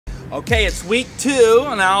Okay, it's week 2,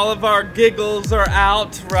 and all of our giggles are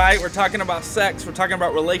out, right? We're talking about sex, we're talking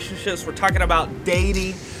about relationships, we're talking about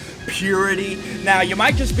dating, purity. Now, you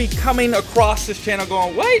might just be coming across this channel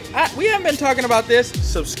going, wait, we haven't been talking about this.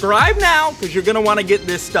 Subscribe now, because you're gonna wanna get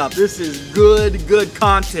this stuff. This is good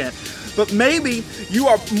content. But maybe you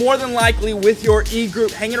are more than likely with your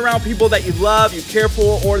e-group, hanging around people that you love, you care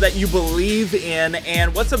for, or that you believe in.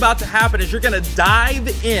 And what's about to happen is you're gonna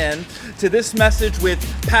dive in to this message with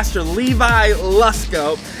Pastor Levi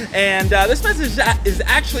Lusko. And this message is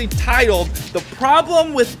actually titled, The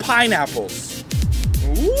Problem with Pineapples.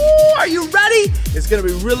 Ooh, are you ready? It's gonna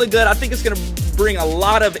be really good. I think it's gonna bring a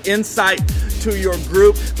lot of insight to your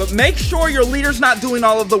group, but make sure your leader's not doing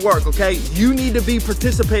all of the work, okay? You need to be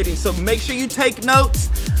participating, so make sure you take notes,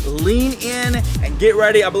 lean in, and get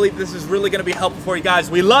ready. I believe this is really gonna be helpful for you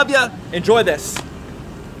guys. We love you. Enjoy this.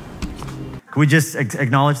 Can we just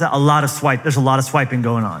acknowledge that? There's a lot of swiping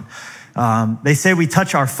going on. They say we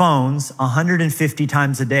touch our phones 150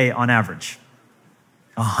 times a day on average.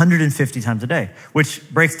 150 times a day, which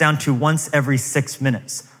breaks down to once every 6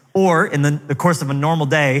 minutes. Or in the course of a normal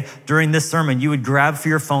day, during this sermon, you would grab for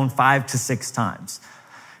your phone 5 to 6 times,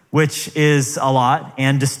 which is a lot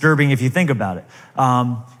and disturbing if you think about it.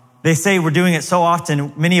 They say we're doing it so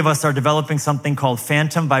often, many of us are developing something called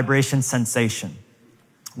phantom vibration sensation,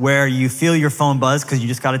 where you feel your phone buzz because you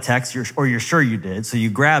just got a text, or you're sure you did, so you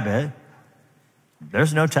grab it.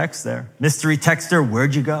 There's no text there. Mystery texter,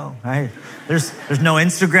 where'd you go? Right? There's no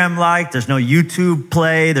Instagram like, there's no YouTube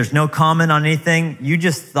play, there's no comment on anything. You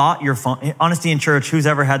just thought your phone, honesty in church, who's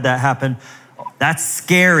ever had that happen? That's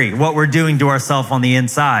scary, what we're doing to ourselves on the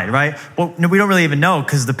inside, right? Well, we don't really even know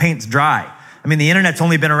because the paint's dry. I mean, the internet's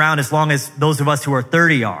only been around as long as those of us who are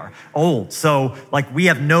 30 are old. So like we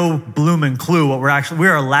have no blooming clue what we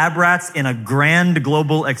are lab rats in a grand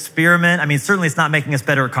global experiment. I mean, certainly it's not making us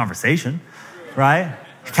better at conversation. Right?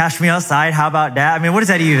 Cash me outside. How about that? I mean, what does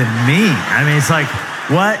that even mean? I mean, it's like,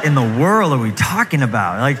 what in the world are we talking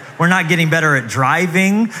about? Like, we're not getting better at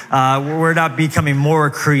driving. We're not becoming more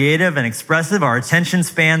creative and expressive. Our attention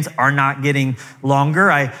spans are not getting longer,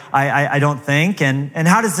 I don't think. And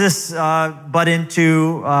how does this butt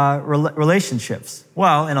into relationships?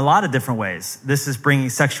 Well, in a lot of different ways. This is bringing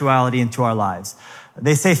sexuality into our lives.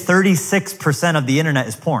 They say 36% of the internet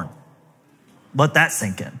is porn. Let that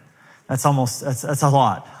sink in. That's a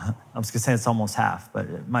lot. I was gonna say it's almost half,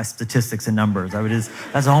 but my statistics and numbers,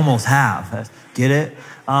 that's almost half. Get it?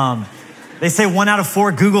 They say 1 out of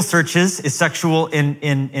 4 Google searches is sexual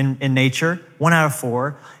in nature. 1 out of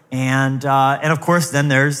 4. And of course, then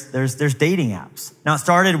there's dating apps. Now it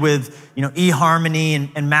started with,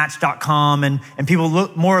 eHarmony and Match.com and people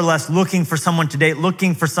more or less looking for someone to date,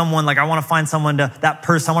 looking for someone like, I want to find someone that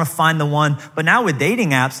person, I want to find the one. But now with dating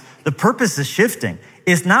apps, the purpose is shifting.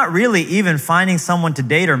 It's not really even finding someone to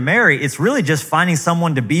date or marry. It's really just finding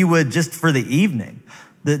someone to be with just for the evening.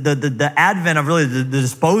 The advent of really the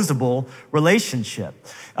disposable relationship.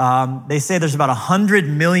 They say there's about 100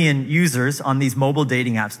 million users on these mobile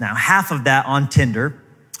dating apps now. Half of that on Tinder,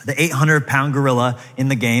 the 800-pound gorilla in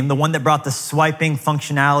the game, the one that brought the swiping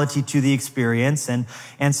functionality to the experience.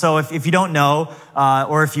 And so if you don't know,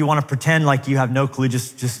 or if you want to pretend like you have no clue,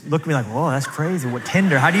 just look at me like, whoa, that's crazy. What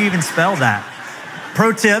Tinder? How do you even spell that?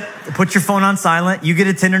 Pro tip, put your phone on silent. You get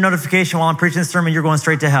a Tinder notification while I'm preaching this sermon, you're going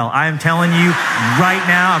straight to hell. I am telling you right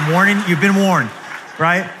now, I'm warning you, you've been warned,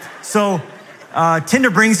 right? So Tinder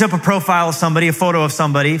brings up a profile of somebody, a photo of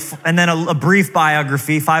somebody, and then a brief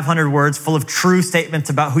biography, 500 words full of true statements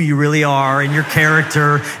about who you really are and your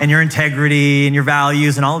character and your integrity and your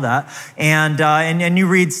values and all of that. And you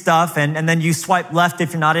read stuff and then you swipe left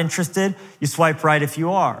if you're not interested. You swipe right if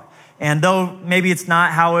you are. And though maybe it's not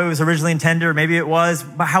how it was originally intended, or maybe it was,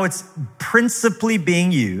 but how it's principally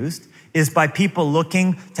being used is by people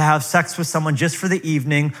looking to have sex with someone just for the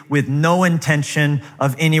evening with no intention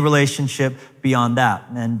of any relationship beyond that.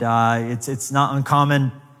 And it's not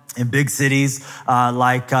uncommon in big cities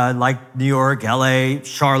like New York, LA,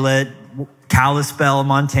 Charlotte, Kalispell,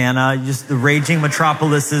 Montana, just the raging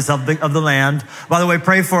metropolises of the land. By the way,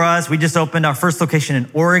 pray for us. We just opened our first location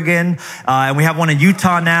in Oregon, and we have one in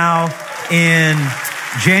Utah now. In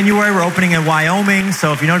January, we're opening in Wyoming.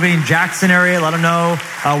 So if you know anybody in Jackson area, let them know.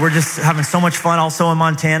 We're just having so much fun also in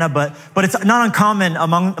Montana, but it's not uncommon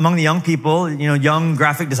among the young people, young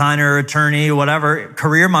graphic designer, attorney, whatever,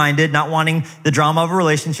 career-minded, not wanting the drama of a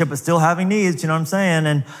relationship, but still having needs, you know what I'm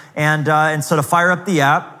saying? And so to fire up the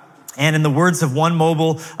app, and in the words of one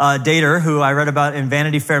mobile dater who I read about in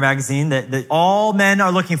Vanity Fair magazine, that all men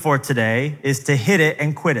are looking for today is to hit it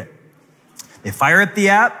and quit it. They fire up the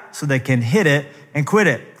app so they can hit it and quit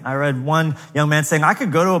it. I read one young man saying, I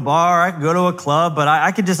could go to a bar, I could go to a club, but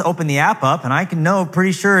I could just open the app up and I can know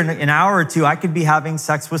pretty sure in an hour or two, I could be having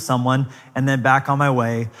sex with someone and then back on my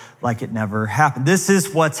way like it never happened. This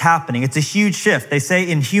is what's happening. It's a huge shift. They say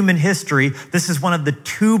in human history, this is one of the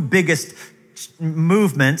two biggest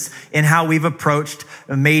movements in how we've approached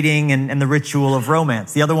mating and the ritual of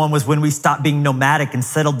romance. The other one was when we stopped being nomadic and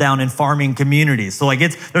settled down in farming communities. So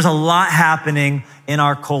there's a lot happening in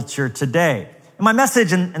our culture today. And my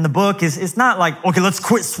message in the book is not like, okay, let's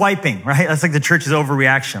quit swiping, right? That's like the church's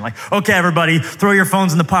overreaction. Like, okay, everybody, throw your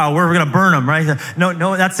phones in the pile. We're going to burn them, right?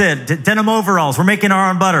 No, that's it. Denim overalls. We're making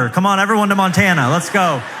our own butter. Come on, everyone to Montana. Let's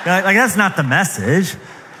go. Like, that's not the message.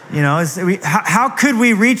 How could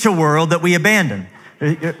we reach a world that we abandon,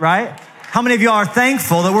 right? How many of you are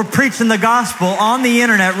thankful that we're preaching the gospel on the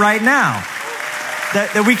internet right now?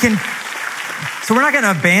 That we can, so we're not going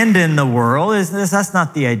to abandon the world. That's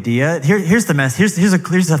not the idea. Here's the mess. Here's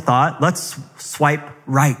a thought. Let's swipe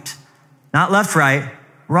right. Not left, right.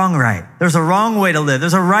 Wrong, right. There's a wrong way to live.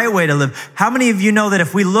 There's a right way to live. How many of you know that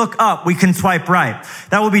if we look up, we can swipe right?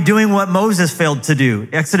 That will be doing what Moses failed to do.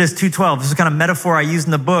 Exodus 2:12. This is kind of metaphor I use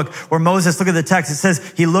in the book where Moses, look at the text. It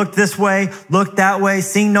says he looked this way, looked that way,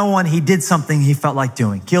 seeing no one. He did something he felt like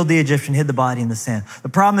doing. Killed the Egyptian, hid the body in the sand. The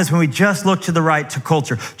problem is when we just look to the right to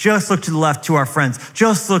culture, just look to the left to our friends,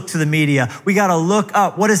 just look to the media, we got to look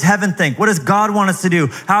up. What does heaven think? What does God want us to do?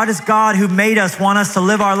 How does God who made us want us to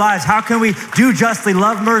live our lives? How can we do justly,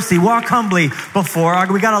 love mercy, walk humbly before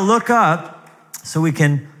we got to look up so we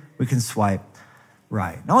can swipe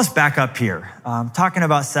right. Now let's back up here. Talking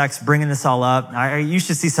about sex, bringing this all up. You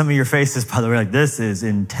should see some of your faces, by the way, like this is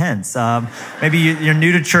intense. Maybe you're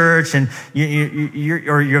new to church and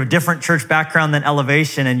you're a different church background than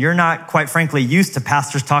Elevation, and you're not, quite frankly, used to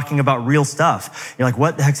pastors talking about real stuff. You're like,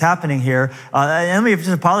 what the heck's happening here? And let me just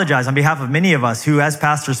apologize on behalf of many of us who, as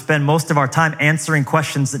pastors, spend most of our time answering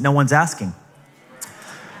questions that no one's asking.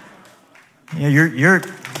 You're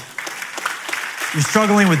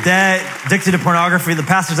struggling with debt, addicted to pornography. The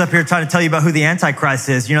pastor's up here trying to tell you about who the Antichrist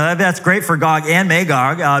is. That's great for Gog and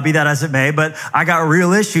Magog, be that as it may, but I got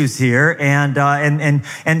real issues here. And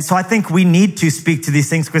so I think we need to speak to these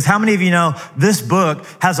things, because how many of you know this book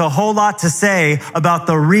has a whole lot to say about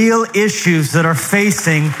the real issues that are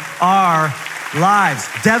facing our lives,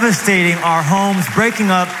 devastating our homes,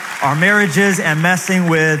 breaking up our marriages, and messing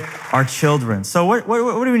with our children. So what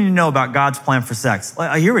do we need to know about God's plan for sex?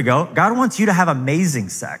 Here we go. God wants you to have amazing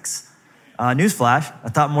sex. Newsflash, I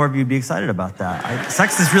thought more of you would be excited about that.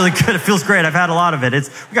 Sex is really good. It feels great. I've had a lot of it.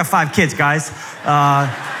 We got 5 kids, guys.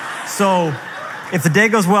 So if the day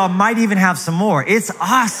goes well, I might even have some more. It's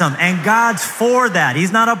awesome. And God's for that.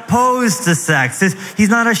 He's not opposed to sex. He's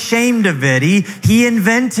not ashamed of it. He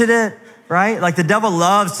invented it. Right? Like the devil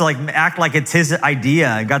loves to act like it's his idea.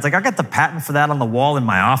 And God's like, I got the patent for that on the wall in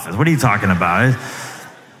my office. What are you talking about?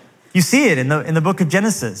 You see it in the book of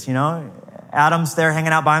Genesis, Adam's there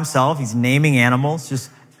hanging out by himself. He's naming animals,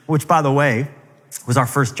 which by the way, was our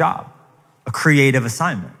first job, a creative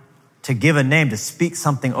assignment, to give a name, to speak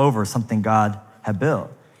something over something God had built.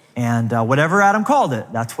 And whatever Adam called it,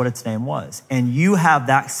 that's what its name was. And you have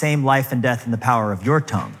that same life and death in the power of your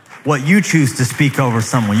tongue. What you choose to speak over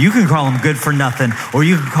someone. You can call them good for nothing, or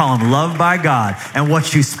you can call them loved by God. And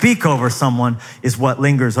what you speak over someone is what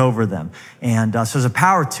lingers over them. And so there's a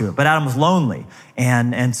power to it. But Adam was lonely.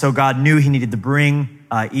 And so God knew he needed to bring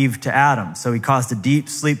Eve to Adam. So he caused a deep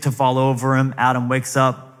sleep to fall over him. Adam wakes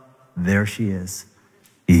up. There she is,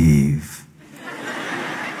 Eve.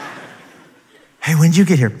 Hey, when did you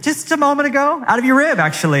get here? Just a moment ago, out of your rib,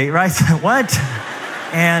 actually, right? What?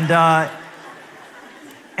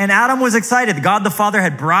 And Adam was excited. God the Father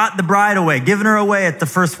had brought the bride away, given her away at the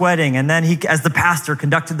first wedding. And then he, as the pastor,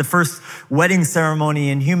 conducted the first wedding ceremony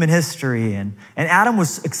in human history. And Adam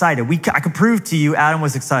was excited. I could prove to you Adam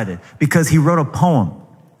was excited because he wrote a poem.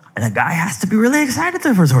 And a guy has to be really excited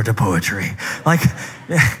to resort to poetry.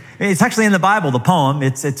 It's actually in the Bible, the poem.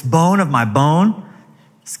 It's bone of my bone,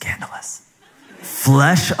 scandalous.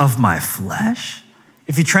 Flesh of my flesh.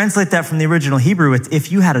 If you translate that from the original Hebrew, it's,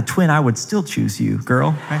 if you had a twin, I would still choose you,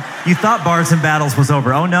 girl. Right? You thought Bars and Battles was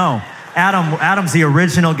over. Oh no. Adam's the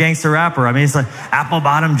original gangster rapper. I mean, it's like apple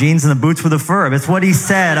bottom jeans and the boots with the fur. It's what he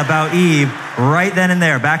said about Eve right then and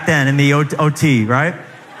there, back then in the OT, right?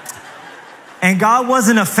 And God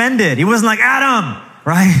wasn't offended. He wasn't like, Adam,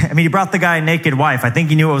 right? I mean, he brought the guy a naked wife. I think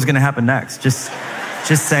he knew what was going to happen next. Just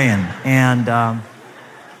saying. And,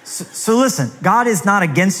 So listen, God is not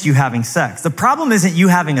against you having sex. The problem isn't you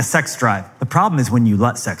having a sex drive. The problem is when you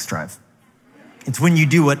let sex drive. It's when you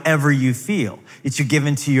do whatever you feel. It's you give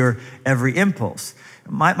into your every impulse.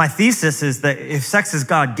 My thesis is that if sex is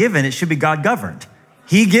God-given, it should be God-governed.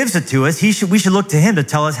 He gives it to us. We should look to him to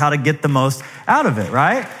tell us how to get the most out of it,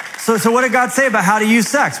 right? So what did God say about how to use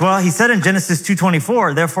sex? Well, he said in Genesis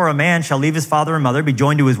 2:24, therefore a man shall leave his father and mother, be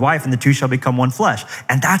joined to his wife, and the two shall become one flesh.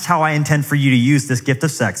 And that's how I intend for you to use this gift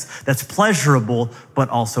of sex. That's pleasurable, but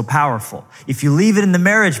also powerful. If you leave it in the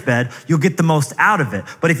marriage bed, you'll get the most out of it.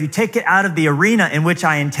 But if you take it out of the arena in which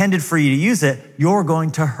I intended for you to use it, you're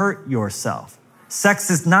going to hurt yourself.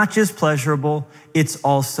 Sex is not just pleasurable, it's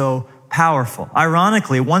also powerful.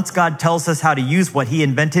 Ironically, once God tells us how to use what he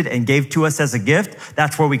invented and gave to us as a gift,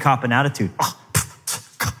 that's where we cop an attitude.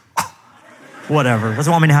 Whatever,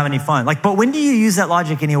 doesn't want me to have any fun. But when do you use that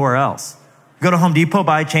logic anywhere else? Go to Home Depot,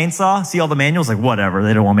 buy a chainsaw, see all the manuals, whatever,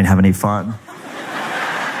 they don't want me to have any fun.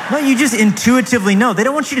 No, you just intuitively know. They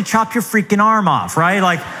don't want you to chop your freaking arm off,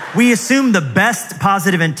 right? We assume the best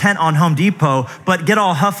positive intent on Home Depot, but get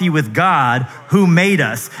all huffy with God who made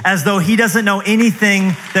us, as though he doesn't know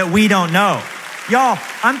anything that we don't know. Y'all,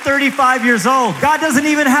 I'm 35 years old. God doesn't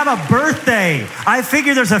even have a birthday. I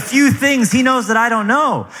figure there's a few things he knows that I don't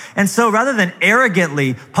know. And so rather than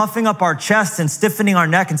arrogantly puffing up our chests and stiffening our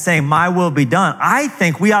neck and saying, my will be done, I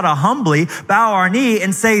think we ought to humbly bow our knee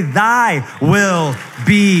and say, thy will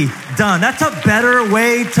be done. That's a better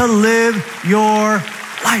way to live your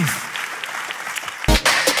life.